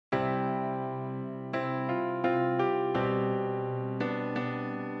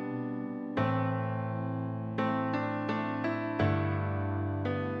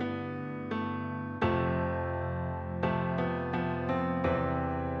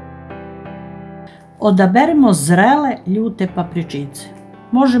Odaberemo zrele ljute papričice.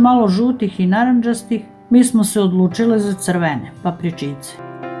 Može malo žutih i narandžastih, mi smo se odlučile za crvene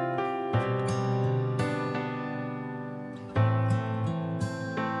papričice.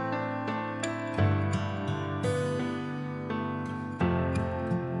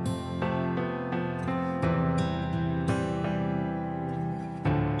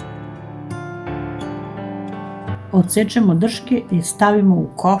 Odsečemo drške i stavimo u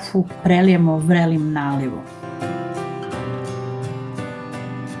kofu, prelijemo vrelim nalivom.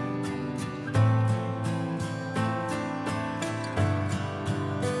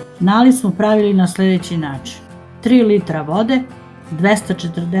 Naliv smo pravili na sljedeći način. 3 litra vode,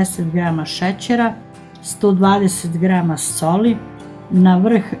 240 g šećera, 120 g soli, na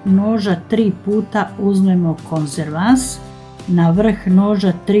vrh noža 3 puta uzmemo konzervans, na vrh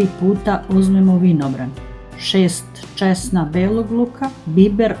noža 3 puta uzmemo vinogran, 6 česna belog luka,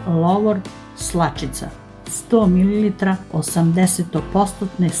 biber, lovor, slačica, 100 ml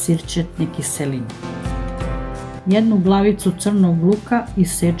 80% sirćetne kiseline. Jednu glavicu crnog luka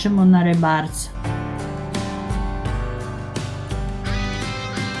isečemo na rebarca.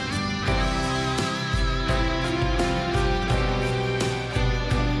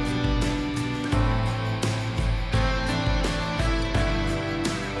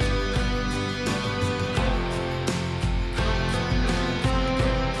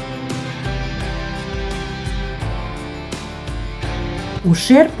 U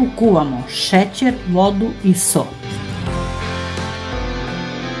šerpu kuvamo šećer, vodu i so.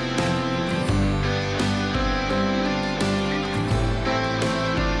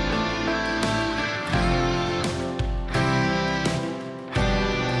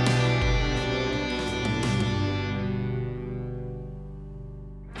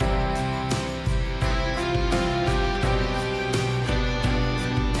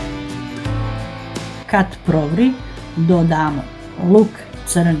 Kad provri, dodamo luk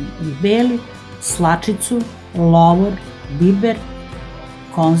crni i beli, slačicu, lovor, biber,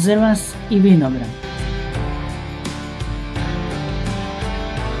 konzervans i vinogran.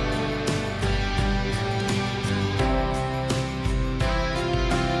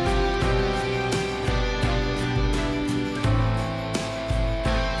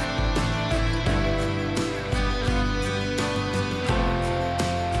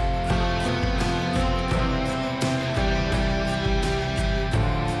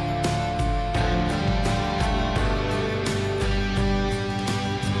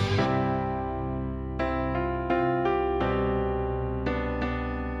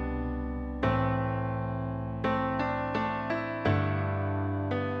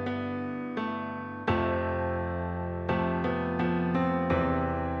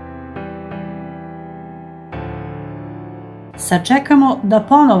 Sačekamo da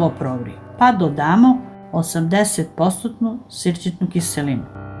ponovo provri, pa dodamo 80% sirćetnu kiselinu.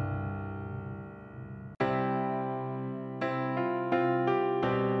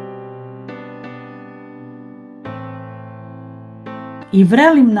 I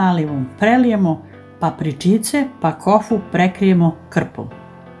vrelim nalivom prelijemo papričice, pa kofu prekrijemo krpom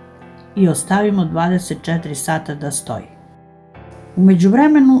i ostavimo 24 sata da stoji. U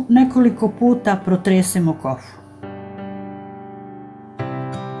međuvremenu nekoliko puta protresemo kofu.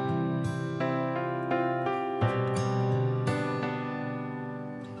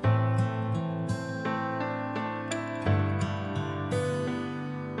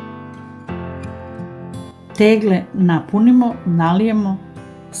 Tegle napunimo, nalijemo,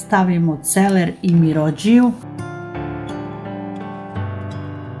 stavimo celer i mirođiju.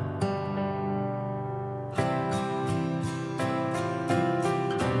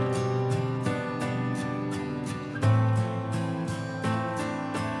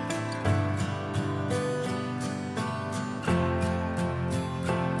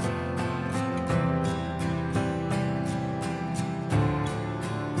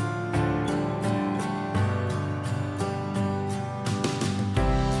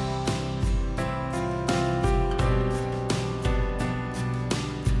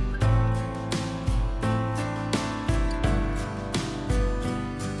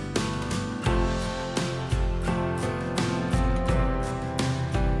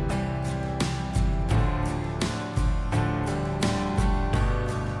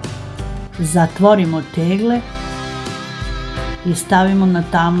 Zatvorimo tegle i stavimo na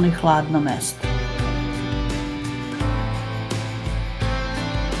tamno i hladno mesto.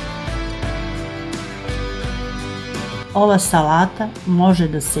 Ova salata može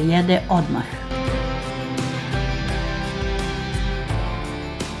da se jede odmah.